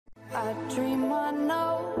I dream I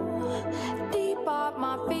know deep up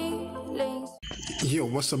my feelings. Yo,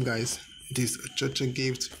 what's up guys? This is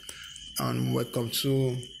Ochoochogift and welcome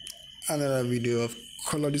to another video of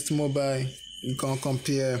COD Mobile Gun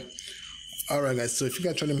Compare. Alright guys, so if you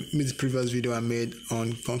guys try to meet the previous video I made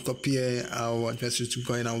on Gun Compare, I would advise you to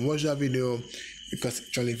go in and watch that video because it's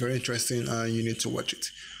actually very interesting and you need to watch it.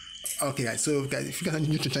 Okay guys, so guys, if you guys are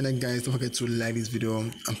new to the channel guys, don't forget to like this video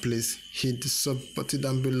and please hit the sub button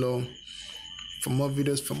down below for more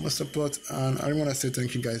videos, for more support. And I want to say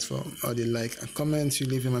thank you guys for all the like and comments you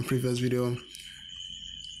leave in my previous video.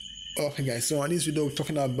 Okay guys, so on this video we're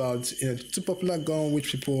talking about two popular guns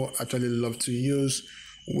which people actually love to use,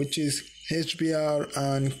 which is HBR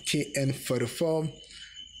and KN44.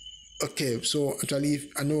 Okay, so actually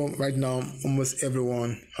I know right now almost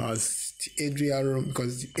everyone has HBR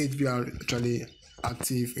because the HBR actually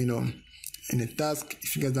active in the task.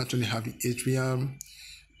 If you guys actually have the HBR,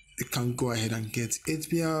 you can go ahead and get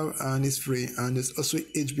HBR and it's free. And there's also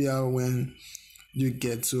HBR when you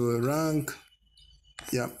get to a rank.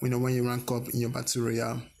 Yeah, when you rank up in your battle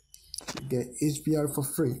royale, you get HBR for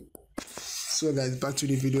free. So guys, back to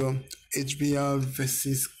the video. HBR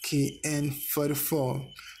versus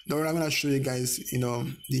KN44. Now I'm gonna show you guys the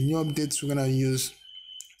new updates we're gonna use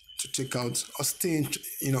to check out Austin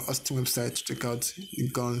website to check out the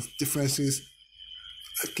guns differences.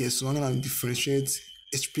 Okay, so I'm gonna differentiate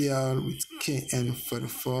HBR with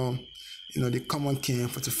KN44, the common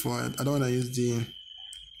KN44. I don't want to use the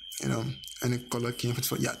any color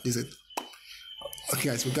KN44. Yeah, this is it. Okay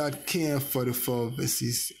guys, we got KN44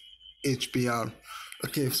 versus HBR.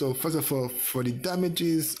 Okay, so first of all, for the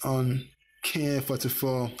damages on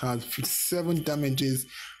KN44 has 57 damages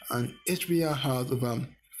and HBR has over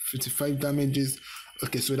 55 damages.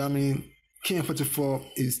 Okay, so that means KN44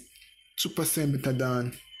 is 2% better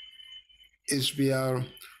than HBR.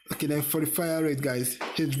 Okay, then for the fire rate guys,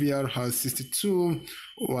 HBR has 62,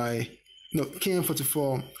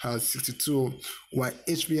 KN44 has 62, while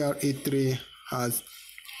HBRa3 has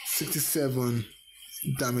 67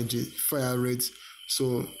 damages fire rate.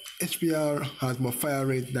 So HBR has more fire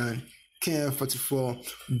rate than KN44,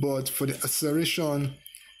 but for the acceleration,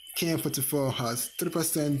 KN44 has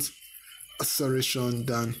 3% acceleration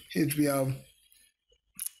than HBR.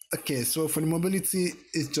 Okay, so for the mobility,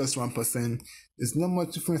 it's just 1%. There's not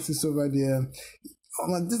much differences over there.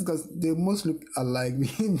 These guys, they most look alike.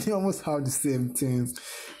 They almost have the same things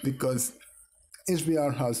because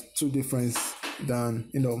HBR has 2 difference than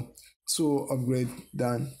 2 upgrade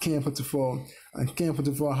than KN44, and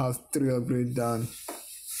KN44 has 3 upgrade than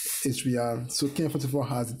HBR. So KN44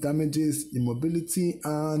 has damages, the mobility,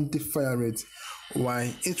 and the fire rate, while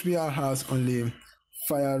HBR has only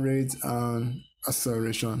fire rate and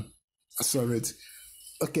acceleration.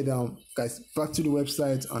 Okay, now guys, back to the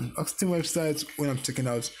website. On Austin website when I'm checking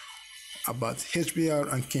out about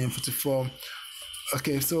HBR and KN44.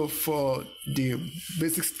 Okay, so for the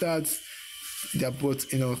basic stats, they are both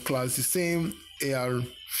class the same, AR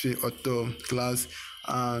free auto class.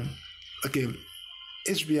 And okay,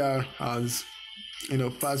 HBR has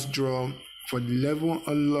fast draw for the level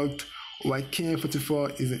unlocked, while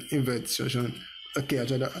KN44 is an invert session. Okay, I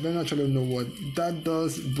don't actually know what that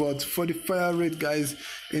does, but for the fire rate guys,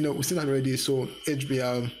 we seen that already. So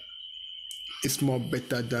HBR is more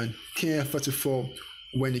better than KN44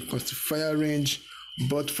 when it comes to fire range,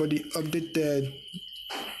 but for the updated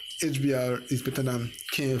HBR is better than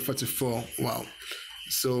KN44. Wow.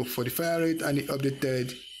 So for the fire rate and the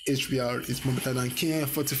updated HBR is more better than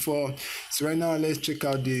KN44. So right now let's check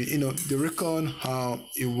out the Recoil, how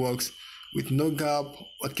it works with no gap.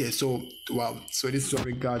 Okay, so wow, so this is what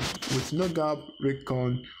we got with no gap,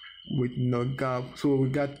 Recoil with no gap. So we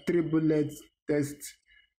got 3 bullets, test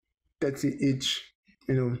 30 each,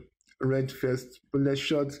 red first bullet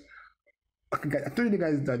shot. Okay guys, I told you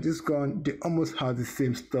guys that this gun, they almost have the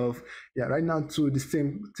same stuff. Yeah, right now too, the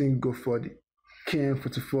same thing go for the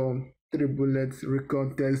KN44, 3 bullets,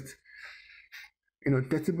 Recoil test,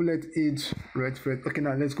 30 bullets each, red first. Okay,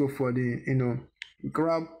 now let's go for the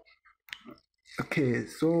grab. Okay,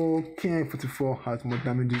 so KN44 has more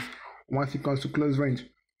damages once it comes to close range.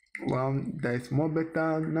 Well, that is more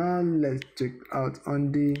better. Now let's check out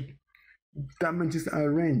on the damages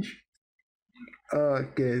and range.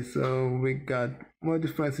 Okay, so we got more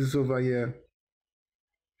differences over here.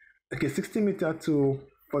 Okay, 60 meter to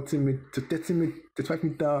 40 meter to 30 meter to 5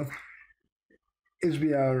 meter,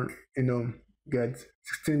 HBR gets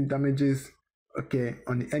 16 damages. Okay,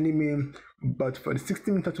 on the enemy, but for the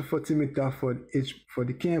 60 meter to 40 meter for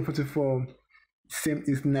the KN44, same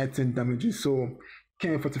is 19 damages. So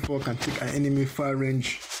KN44 can take an enemy far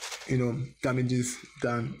range damages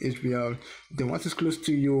than HBR. Then once it's close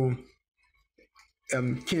to you,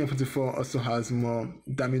 KN44 also has more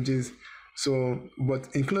damages. So, but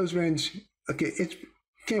in close range, okay,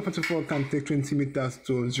 KN44 can take 20 meters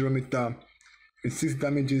to 0 meter with 6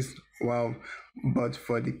 damages. Wow. But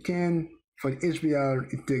for the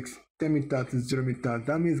HBR, it takes 10 meters to 0 meters.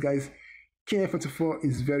 That means, guys, KN44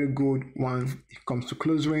 is very good when it comes to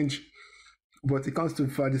close range, but it comes to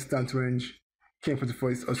far distance range.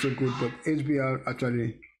 KN44 is also good, but HBR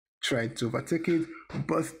actually tried to overtake it,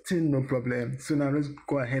 but still no problem. So now let's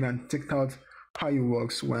go ahead and check out how it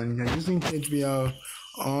works when you're using HBR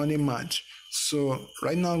on a match. So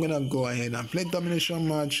right now I'm gonna go ahead and play domination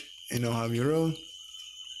match. Have your roll.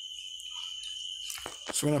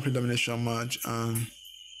 So we're gonna play domination match and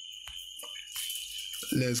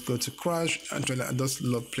let's go to crash. Actually, I just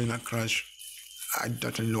love playing a crash. I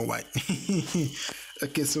don't know why.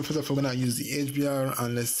 Okay, so first of all, we're gonna use the HBR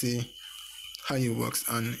and let's see how it works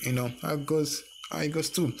and how it goes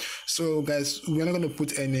too. So guys, we're not gonna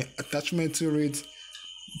put any attachment to it.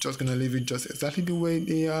 Just gonna leave it just exactly the way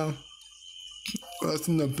they are. Well, it's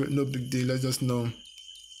no big deal. Let's just know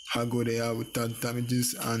how good they are without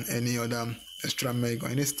damages and any other extra meg or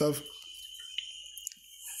any stuff.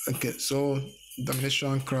 Okay, so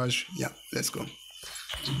domination crash. Yeah, let's go.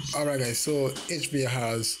 Alright guys, so HBR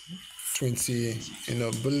has 20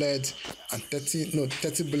 bullets and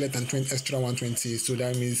 30 bullets and 20 extra 120. So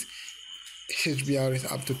that means HBR is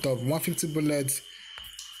up to top 150 bullets.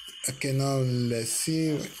 Okay, now let's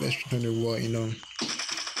see. Let's turn the war.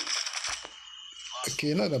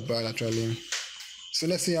 Okay, not that bad actually. So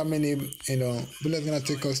let's see how many bullets gonna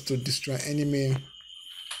take us to destroy enemy.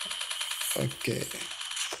 Okay,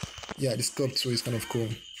 yeah, the scope too is kind of cool.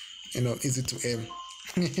 Easy to aim.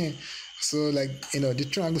 So like the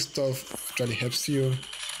triangle stuff actually helps you.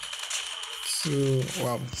 So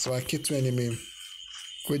wow, so I killed 2 enemy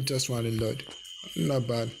with just 1 reload. Not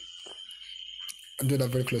bad. I did that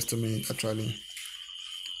very close to me actually.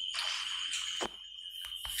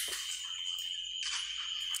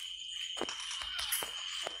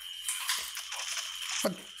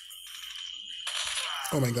 What?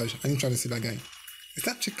 Oh my gosh, I didn't try to see that guy. Is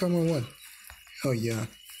that chick coming one? Oh yeah.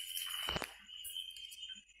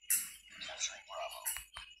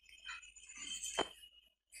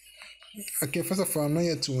 Okay, first of all, I'm not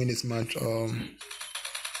here to win this match.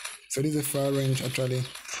 So this is a far range actually,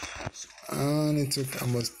 and it took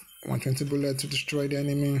almost 120 bullets to destroy the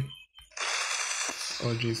enemy.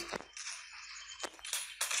 Oh jeez.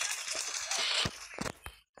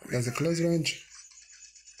 There's a close range.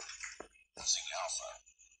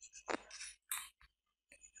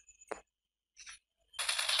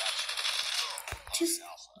 Jeez.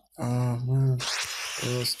 Oh man,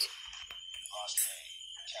 roast.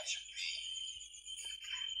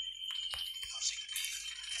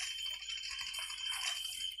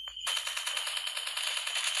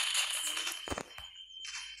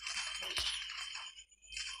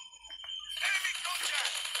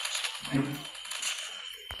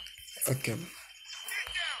 Okay.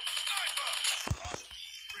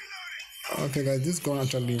 Okay guys, this gun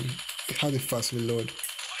actually has a fast reload.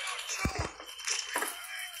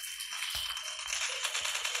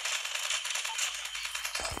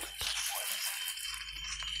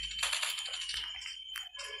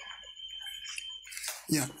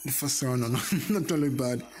 Yeah, the first round, no, not totally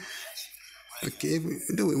bad. Okay,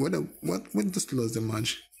 anyway, what just lost the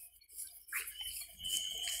match?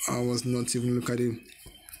 I was not even looking at the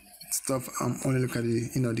stuff. I'm only looking at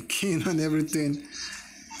the the king and everything.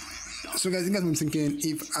 So guys, you guys might be thinking,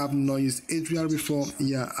 if I've not used HBR before,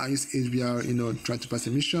 yeah, I use HBR, try to pass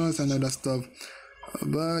the missions and other stuff,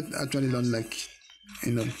 but I actually don't like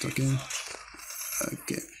talking.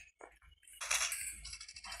 Okay.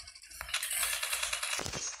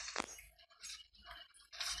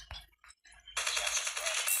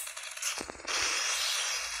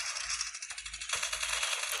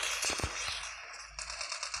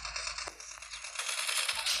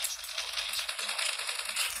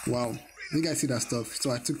 Wow, you guys see that stuff?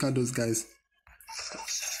 So I took out those guys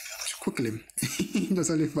quickly, just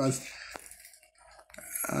really fast.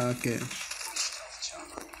 Okay.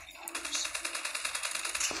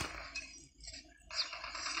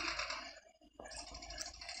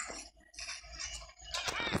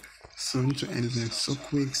 So I need to end this so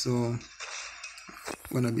quick, so I'm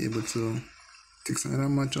gonna be able to take another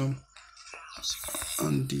matchup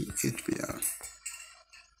on the HBR.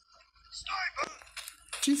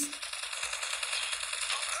 Jeez.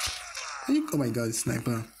 Oh my god,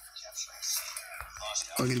 sniper.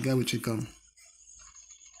 Okay, the guy will check him.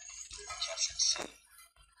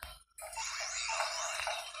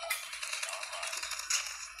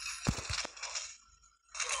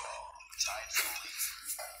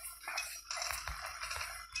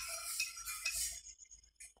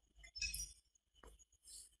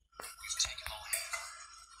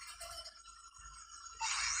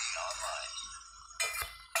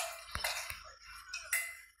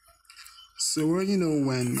 So already know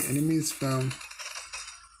when enemies found,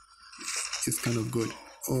 it's kind of good.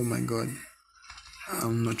 Oh my god.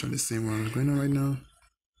 I'm not trying to say what's going on right now.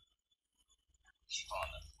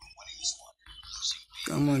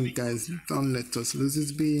 Come on guys, don't let us lose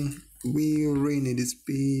this B. We already need this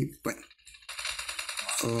B, but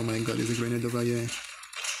oh my god, there's a grenade over here.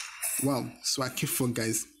 Wow, so I keep for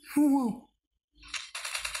guys. Whoa.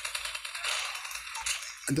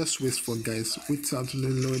 I just waste for guys without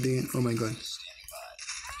reloading. Oh my god.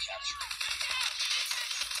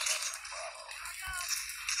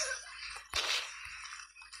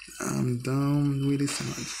 I'm down really so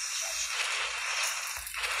much.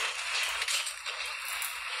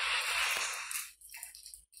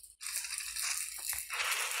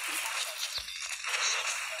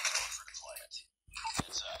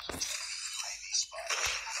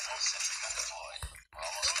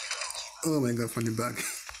 Oh my god, from the back.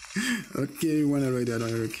 Okay, one already, I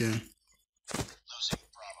don't really care.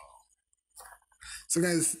 So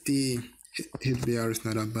guys, the HBR is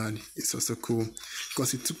not that bad. It's also cool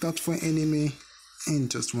because it took out for enemy in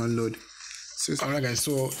just one load. So alright guys,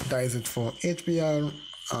 so that is it for HBR,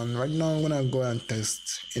 and right now I'm gonna go and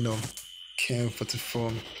test,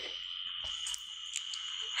 KN44.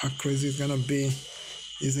 How crazy it's gonna be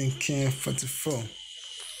using KN44.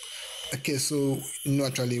 Okay, so no,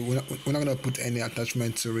 actually we're not gonna put any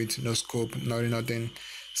attachment to it, no scope, nothing.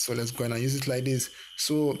 So let's go and use it like this.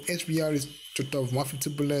 So HBR is total of 150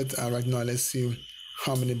 bullets, and right now let's see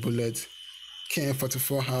how many bullets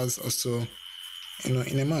KN44 has also,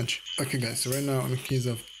 in a match. Okay guys, so right now I'm in case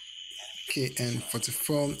of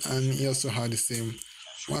KN44, and he also had the same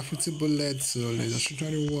 150 bullets. So let's just try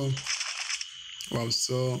to work. Wow,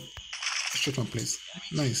 so shot one place,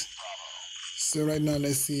 nice. So right now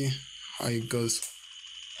let's see how it goes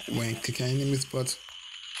when clicking enemy spot.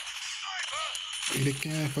 With the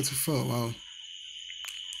KN44, wow.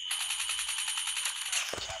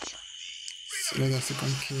 So let's have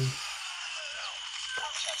second kill.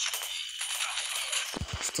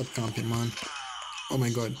 Stop camping, man. Oh my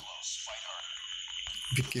god.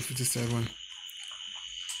 BK57.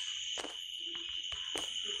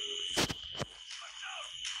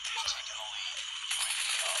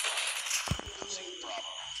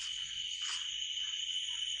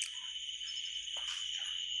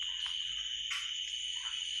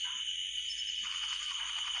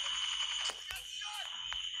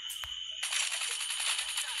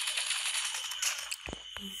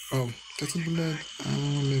 Oh, 30 bullet.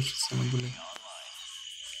 Oh, let's just 7 bullet.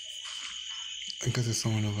 I guess there's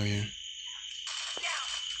someone over here.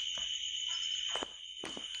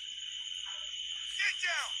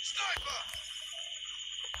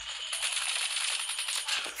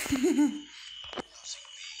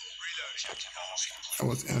 That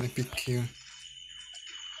was an epic kill.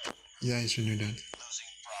 Yeah, I should know that.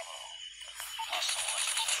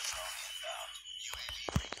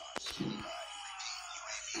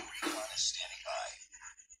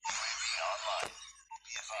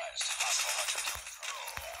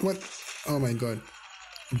 What? Oh my god.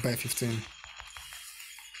 By 15.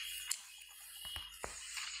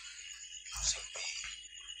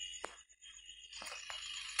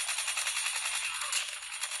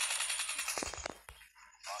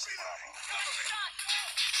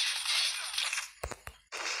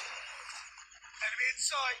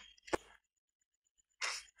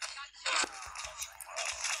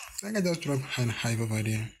 I think I just dropped hand hive over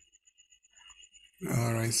there.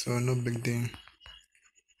 Alright, so no big deal.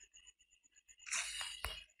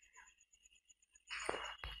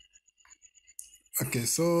 Okay,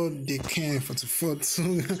 so they came for the fourth. So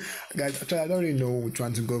guys, actually I don't really know which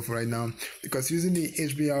one to go for right now, because using the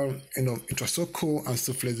HBR, it was so cool and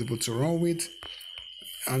so flexible to run with,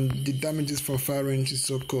 and the damages from fire range is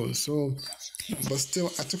so cool. So, but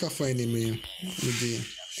still, I took a for enemy with the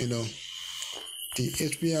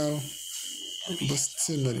HBR, but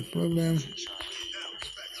still not a problem.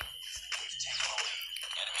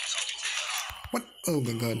 What? Oh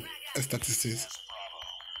my god, statistics.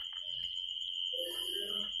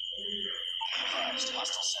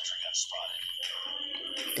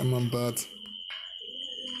 Come on, bud.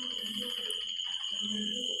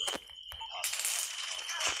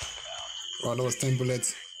 Wow, that was 10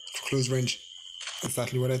 bullets. Close range.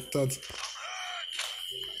 Exactly what I thought.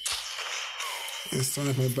 It's thrown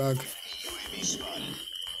at my bag.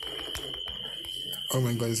 Oh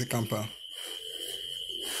my god, it's a camper.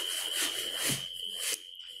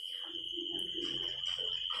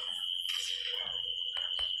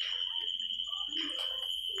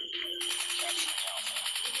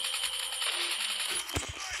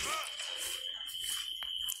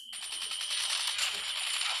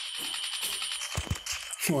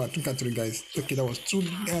 Oh, I think I 3 guys. Okay, that was 2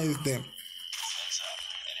 guys there. Heads up.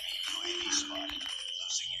 Enemy UAV spotted.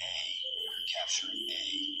 Losing A. Capturing A.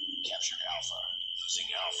 Captured Alpha. Losing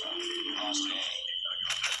Alpha. Lost A.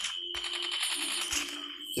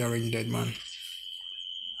 You're already dead, man.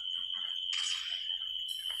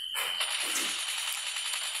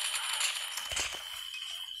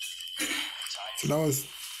 So that was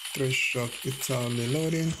 3 shots. It's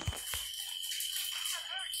loading.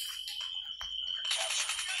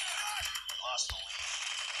 Lost the lead.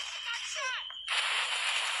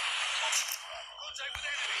 Contact with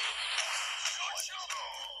enemy.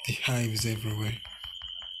 The hives everywhere.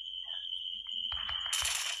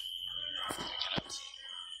 Picking up team.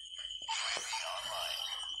 UAV online.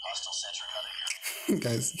 Hostile sentry gunner here.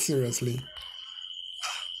 Guys, seriously.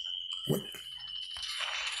 What?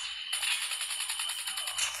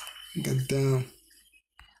 Get down.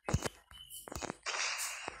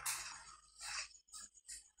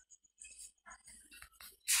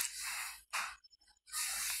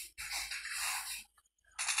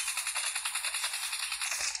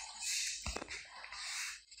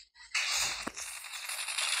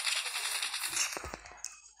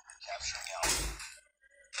 Capturing Alpha.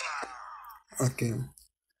 Okay.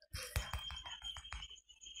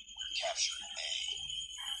 Capturing A.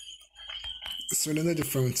 So another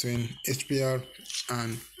difference between HBR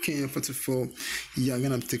and KN44, you're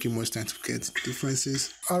gonna be taking much time to get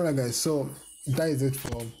differences. Alright guys, so that is it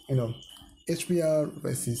for HBR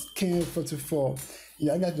versus KN44.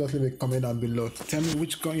 Yeah, guys, just leave a comment down below. Tell me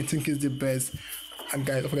which gun you think is the best. And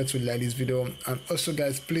guys, don't forget to like this video. And also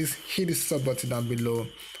guys, please hit the sub button down below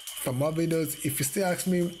for more videos. If you still ask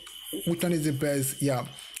me which one is the best, yeah,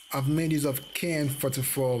 I've made use of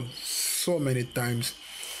KN44 so many times.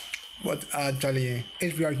 But actually,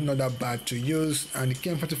 HBR is not that bad to use, and the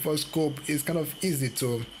KN44 scope is kind of easy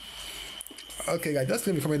to. Okay, guys, just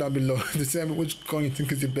leave a comment down below to tell me which gun you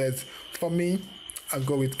think is the best. For me, I'll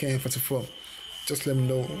go with KN44. Just let me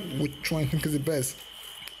know which one you think is the best.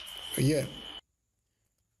 Yeah.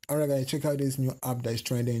 Alright, guys, check out this new app that is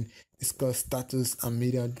trending. It's called Status and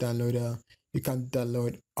Media Downloader. You can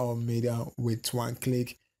download our media with 1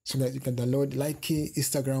 click. So that you can download Likey,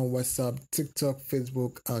 Instagram, WhatsApp, TikTok,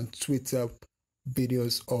 Facebook, and Twitter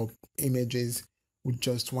videos or images with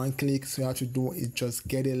just 1 click. So you have to do is just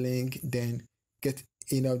get a link, then get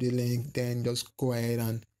in of the link, then just go ahead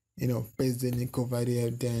and paste the link over there.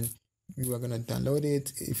 Then you are gonna download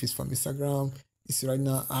it. If it's from Instagram, it's right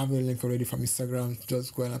now. I have a link already from Instagram.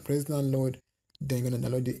 Just go ahead and press download. Then you're gonna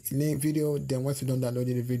download the link video. Then once you don't download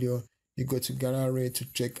the video, you go to HBRa3 to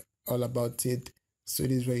check all about it. So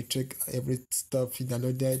this is where you check every stuff you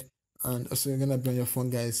downloaded, and also you're gonna be on your phone,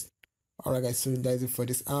 guys. Alright guys, so that is it for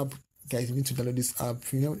this app. Guys, you need to download this app.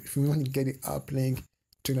 If you want to get the app link,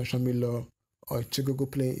 check the description below or check Google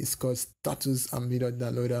Play. It's called Status and Media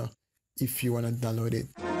Downloader if you wanna download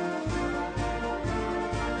it.